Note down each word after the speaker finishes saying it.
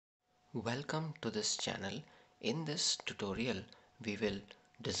Welcome to this channel. In this tutorial, we will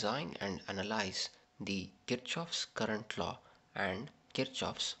design and analyze the Kirchhoff's current law and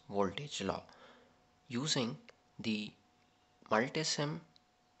Kirchhoff's voltage law using the Multisim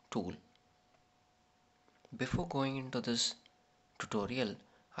tool. Before going into this tutorial,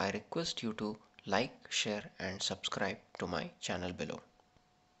 I request you to like, share and subscribe to my channel below.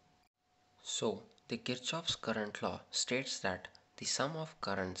 So, the Kirchhoff's current law states that the sum of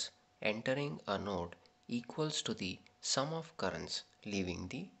currents entering a node equals to the sum of currents leaving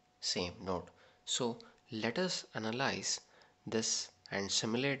the same node. So, let us analyze this and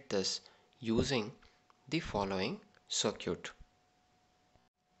simulate this using the following circuit.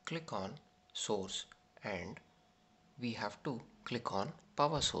 Click on source and we have to click on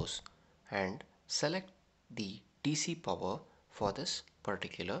power source and select the DC power for this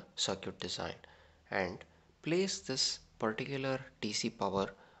particular circuit design and place this particular DC power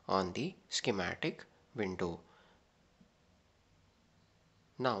on the schematic window.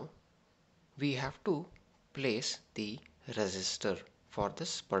 Now we have to place the resistor for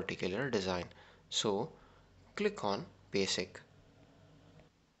this particular design. So click on basic.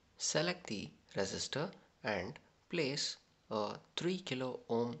 Select the resistor and place a 3 kilo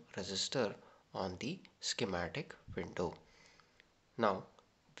ohm resistor on the schematic window. Now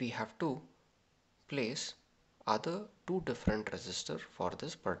we have to place other two different resistors for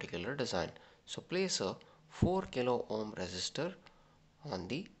this particular design. So place a 4 kilo ohm resistor on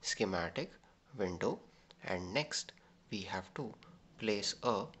the schematic window and next we have to place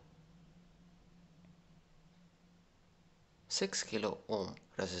a 6 kilo ohm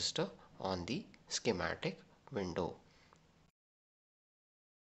resistor on the schematic window.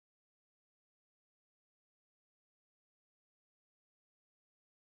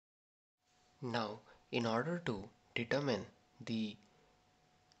 Now, in order to determine the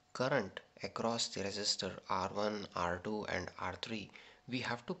current across the resistor R1, R2 and R3, we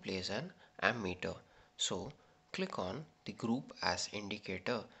have to place an ammeter. So, click on the group as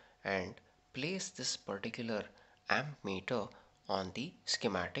indicator and place this particular ammeter on the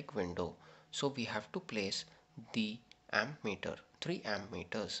schematic window. So, we have to place the ammeter, 3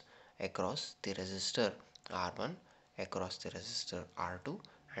 ammeters across the resistor R1, across the resistor R2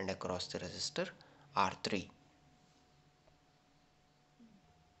 and across the resistor R3.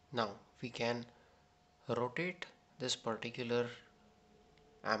 Now we can rotate this particular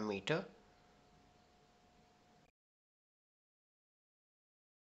ammeter.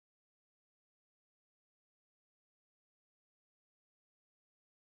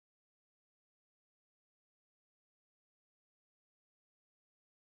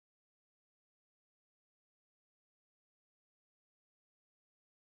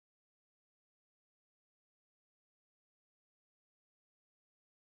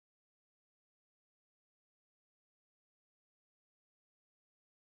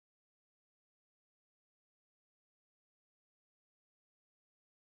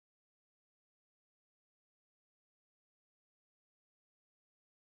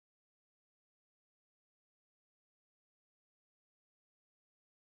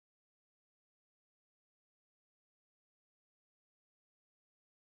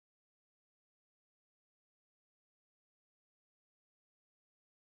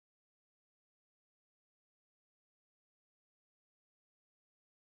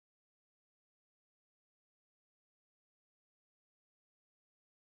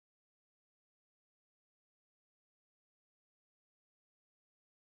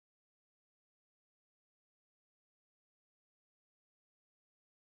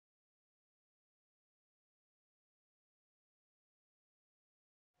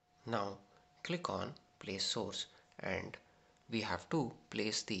 Now click on place source and we have to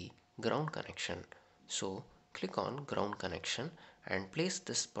place the ground connection. So click on ground connection and place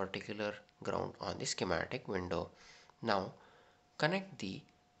this particular ground on the schematic window. Now connect the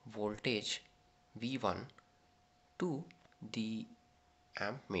voltage V1 to the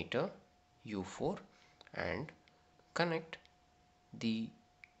ammeter U4 and connect the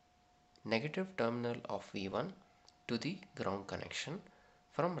negative terminal of V1 to the ground connection,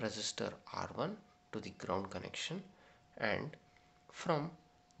 from resistor R1 to the ground connection, and from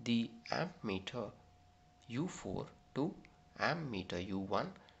the ammeter U4 to ammeter U1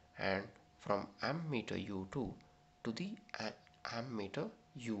 and from ammeter U2 to the ammeter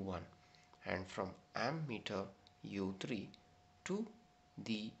U1 and from ammeter U3 to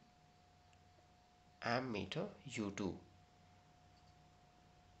the ammeter U2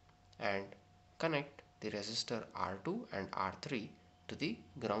 and connect the resistor R2 and R3 to the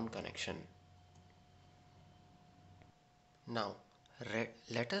ground connection. Now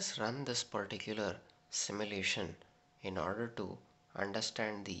Let us run this particular simulation in order to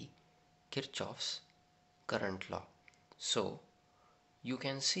understand the Kirchhoff's current law. So you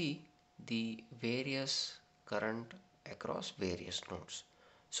can see the various current across various nodes.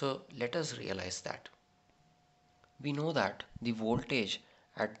 So let us realize that. We know that the voltage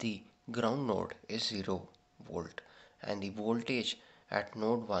at the ground node is 0 volt and the voltage at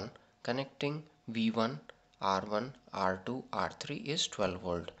node 1 connecting V1, R1, R2, R3 is 12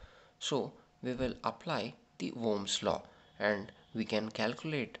 volt. So we will apply the Ohm's law and we can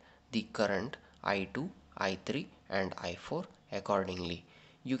calculate the current I2, I3 and I4 accordingly.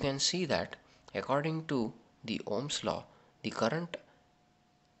 You can see that according to the Ohm's law, the current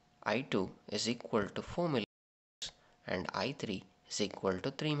I2 is equal to 4 milliamps and I3 is equal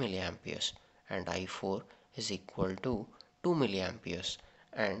to 3 milliamperes and I4 is equal to 2 milliamperes,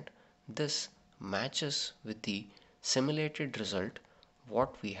 and this matches with the simulated result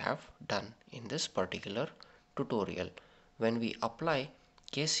what we have done in this particular tutorial. When we apply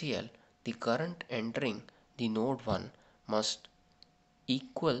KCL, the current entering the node 1 must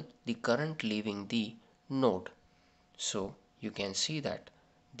equal the current leaving the node. So you can see that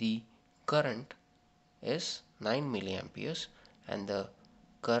the current is 9 milliamperes and the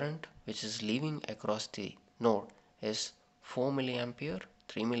current which is leaving across the node is 4 milliampere,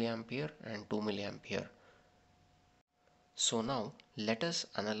 3 milliampere and 2 milliampere. So now let us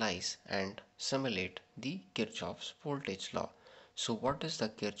analyze and simulate the Kirchhoff's voltage law. So what is the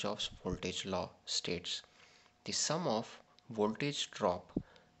Kirchhoff's voltage law states? The sum of voltage drop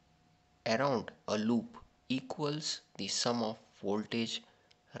around a loop equals the sum of voltage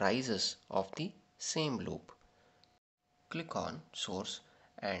rises of the same loop. Click on source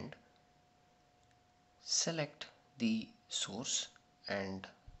and select the source and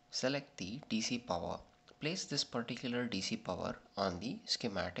select the DC power. Place this particular DC power on the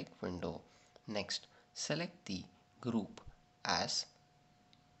schematic window. Next, select the group as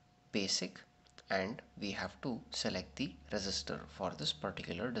basic and we have to select the resistor for this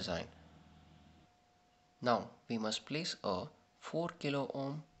particular design. Now we must place a 4 kilo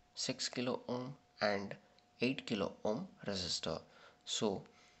ohm, 6 kilo ohm and 8 kilo ohm resistor. So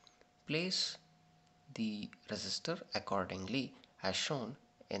place the resistor accordingly as shown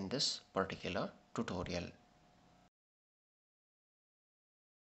in this particular tutorial.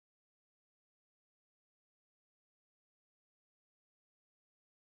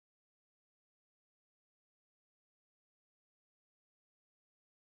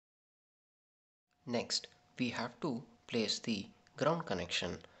 Next, we have to place the ground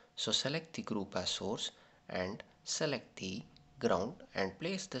connection. So select the group as source and select the ground and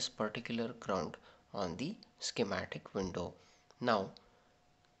place this particular ground on the schematic window. Now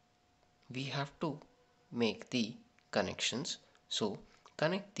we have to make the connections. So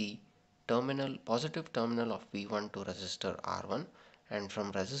connect the terminal positive terminal of V1 to resistor R1 and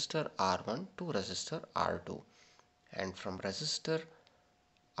from resistor R1 to resistor R2 and from resistor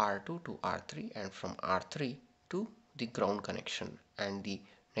R2 to R3 and from R3 to the ground connection and the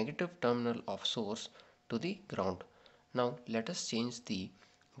negative terminal of source to the ground. Now let us change the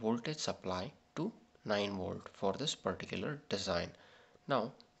voltage supply to 9 volt for this particular design.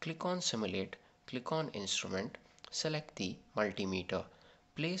 Now click on simulate, click on instrument, select the multimeter.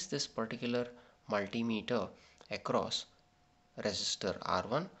 Place this particular multimeter across resistor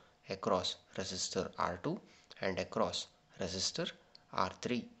R1, across resistor R2 and across resistor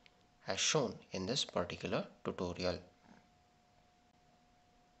R3 as shown in this particular tutorial.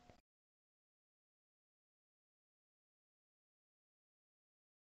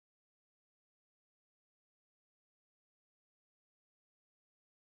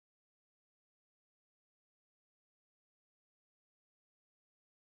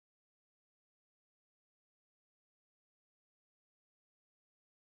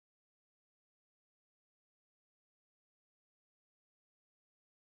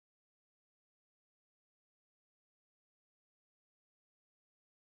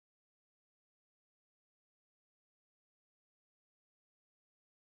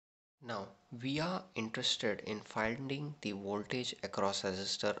 Now we are interested in finding the voltage across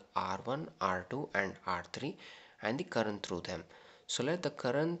resistor R1, R2 and R3 and the current through them. So let the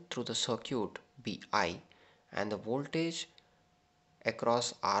current through the circuit be I and the voltage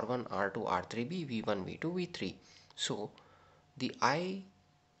across R1, R2, R3 be V1, V2, V3. So the I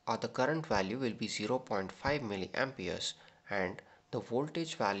or the current value will be 0.5 milliamperes and the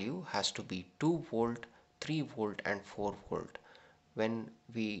voltage value has to be 2 volt, 3 volt and 4 volt. When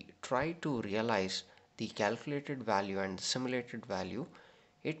we try to realize the calculated value and the simulated value,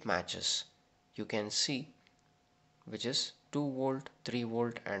 it matches. You can see which is 2 volt, 3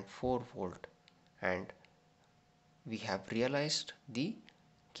 volt and 4 volt, and we have realized the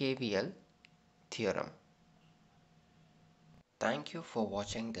KVL theorem. Thank you for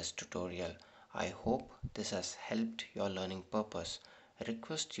watching this tutorial. I hope this has helped your learning purpose. I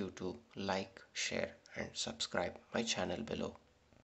request you to like, share and subscribe my channel below.